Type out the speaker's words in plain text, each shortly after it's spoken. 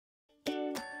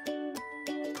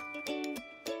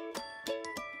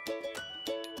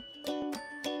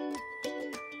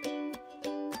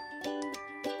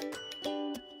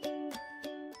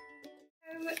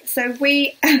So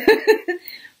we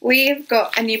have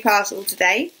got a new parcel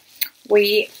today.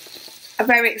 We are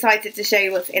very excited to show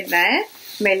you what's in there,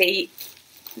 Millie.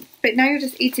 But now you're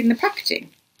just eating the packaging.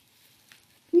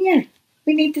 Yeah,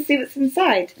 we need to see what's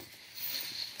inside.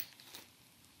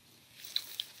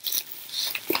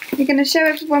 You're going to show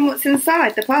everyone what's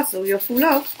inside the parcel you're full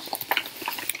of.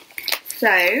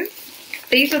 So,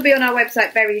 these will be on our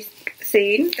website very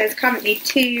soon. There's currently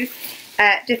 2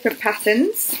 different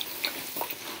patterns.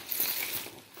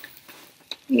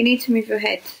 You need to move your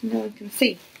head so no one can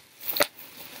see.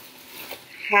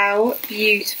 How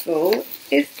beautiful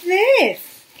is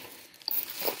this?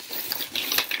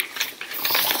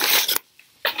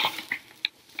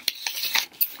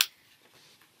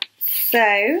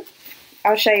 So,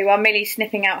 I'll show you while Millie's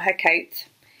sniffing out her coat.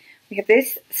 We have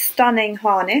this stunning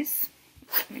harness.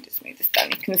 Let me just move this down,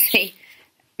 you can see.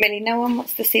 Millie, no one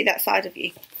wants to see that side of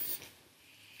you.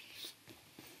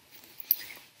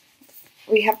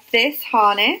 We have this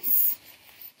harness.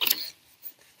 It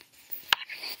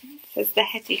says the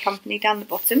Hettie company down the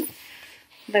bottom,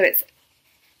 though it's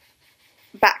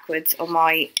backwards on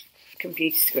my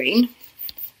computer screen.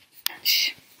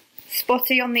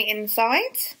 Spotty on the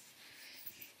inside,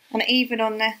 and even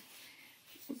on the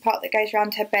part that goes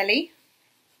around her belly.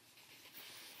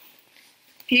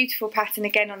 Beautiful pattern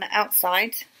again on the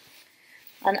outside,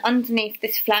 and underneath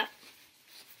this flap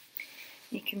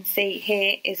you can see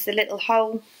here is the little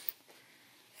hole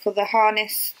for the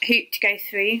harness hoop to go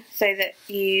through, so that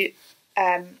you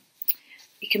can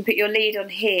put your lead on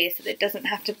here so that it doesn't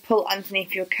have to pull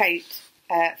underneath your coat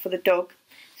for the dog,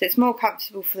 so it's more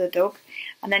comfortable for the dog.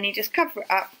 And then you just cover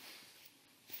it up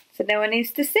so no one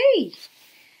needs to see.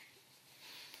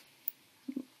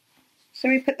 So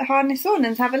we put the harness on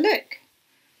and have a look.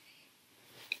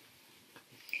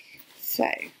 So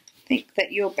I think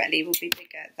that your belly will be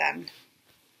bigger than.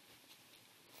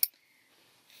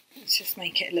 Let's just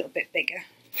make it a little bit bigger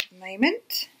for the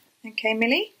moment. Okay,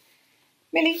 Millie.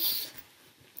 Millie,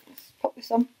 let's pop this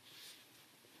on.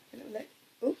 A little look.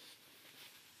 Ooh.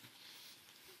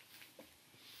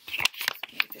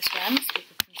 Move this round so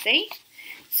people can see.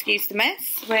 Excuse the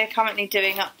mess. We're currently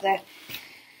doing up the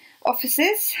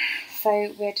offices,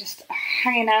 so we're just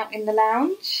hanging out in the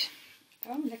lounge.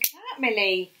 Oh, look at that,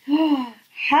 Millie.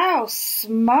 How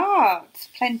smart.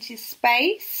 Plenty of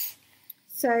space.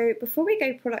 So before we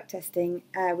go product testing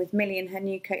with Millie and her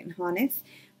new coat and harness,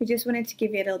 we just wanted to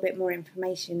give you a little bit more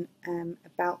information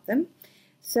about them.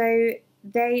 So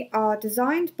they are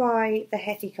designed by the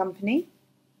Hettie company.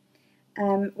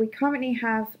 We currently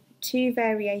have 2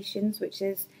 variations, which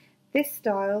is this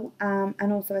style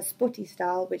and also a spotty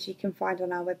style, which you can find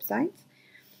on our website.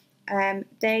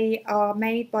 They are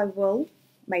made with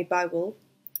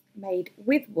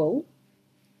wool.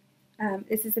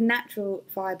 This is a natural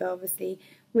fibre, obviously,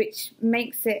 which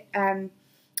makes it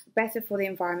better for the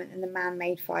environment than the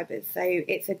man-made fibres. So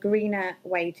it's a greener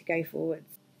way to go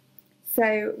forwards.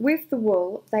 So with the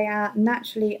wool, they are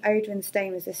naturally odour and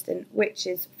stain resistant, which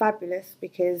is fabulous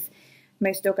because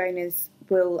most dog owners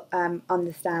will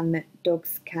understand that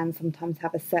dogs can sometimes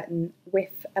have a certain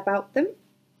whiff about them.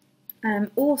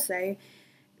 Also,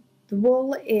 the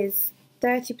wool is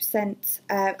 30%,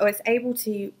 or it's able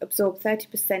to absorb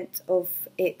 30% of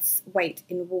its weight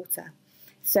in water.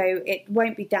 So it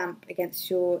won't be damp against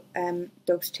your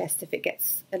dog's chest if it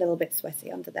gets a little bit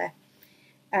sweaty under there.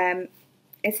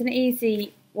 It's an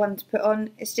easy one to put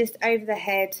on. It's just over the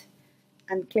head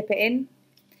and clip it in.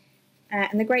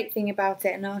 And the great thing about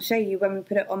it, and I'll show you when we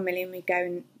put it on Millie and we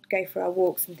go for our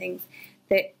walks and things,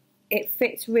 that it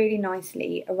fits really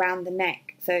nicely around the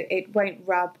neck, so it won't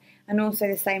rub, and also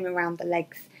the same around the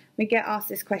legs. We get asked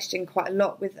this question quite a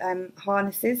lot with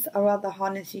harnesses. Our other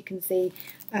harness you can see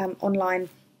online,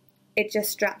 it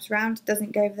just straps around,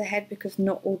 doesn't go over the head because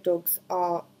not all dogs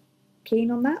are keen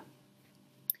on that.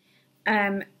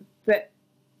 But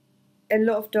a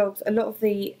lot of dogs, a lot of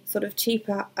the sort of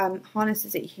cheaper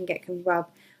harnesses that you can get can rub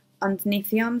underneath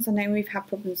the arms. I know we've had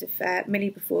problems with Millie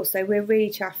before, so we're really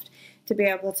chuffed to be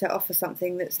able to offer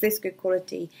something that's this good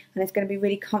quality, and it's going to be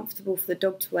really comfortable for the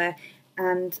dog to wear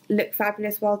and look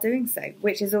fabulous while doing so,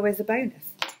 which is always a bonus.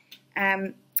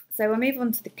 So we'll move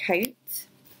on to the coat.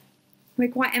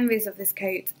 We're quite envious of this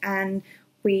coat, and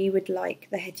we would like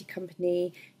the Hettie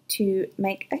company to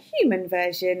make a human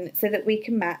version so that we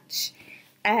can match.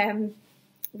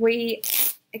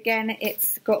 Again,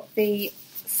 it's got the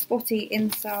spotty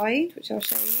inside, which I'll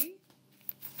show you.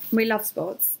 We love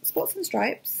spots and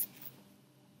stripes.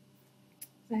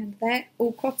 And they're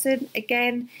all cotton.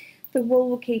 Again, the wool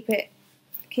will keep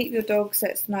your dog so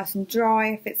it's nice and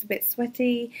dry if it's a bit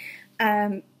sweaty,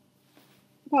 while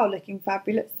looking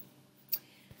fabulous.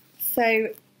 So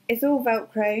it's all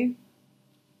Velcro,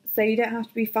 so you don't have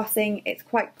to be fussing. It's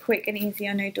quite quick and easy.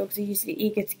 I know dogs are usually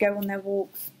eager to go on their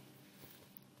walks.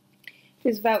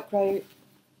 Just Velcro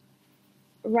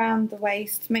around the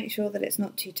waist to make sure that it's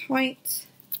not too tight.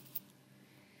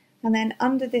 And then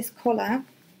under this collar,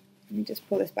 let me just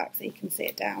pull this back so you can see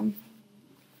it down.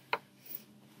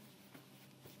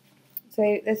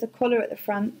 So there's a collar at the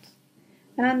front,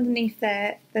 and underneath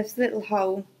there, there's a little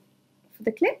hole for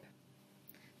the clip.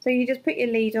 So you just put your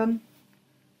lead on,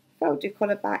 fold your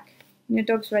collar back, and your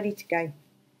dog's ready to go. And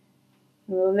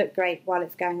it will look great while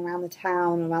it's going around the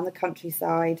town, around the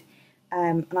countryside.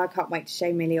 And I can't wait to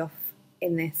show Millie off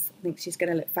in this. I think she's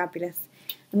going to look fabulous.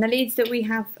 And the leads that we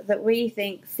have that we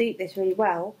think suit this really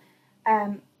well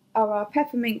are our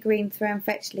peppermint green throw and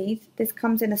fetch lead. This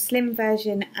comes in a slim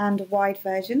version and a wide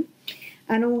version.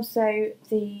 And also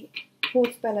the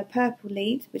Portobello purple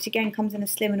lead, which again comes in a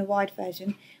slim and a wide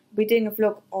version. We'll be doing a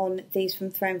vlog on these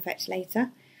from Throw and Fetch later.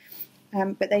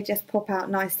 But they just pop out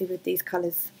nicely with these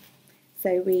colours.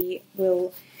 So we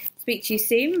will speak to you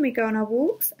soon when we go on our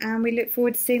walks, and we look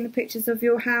forward to seeing the pictures of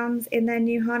your hounds in their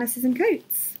new harnesses and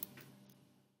coats.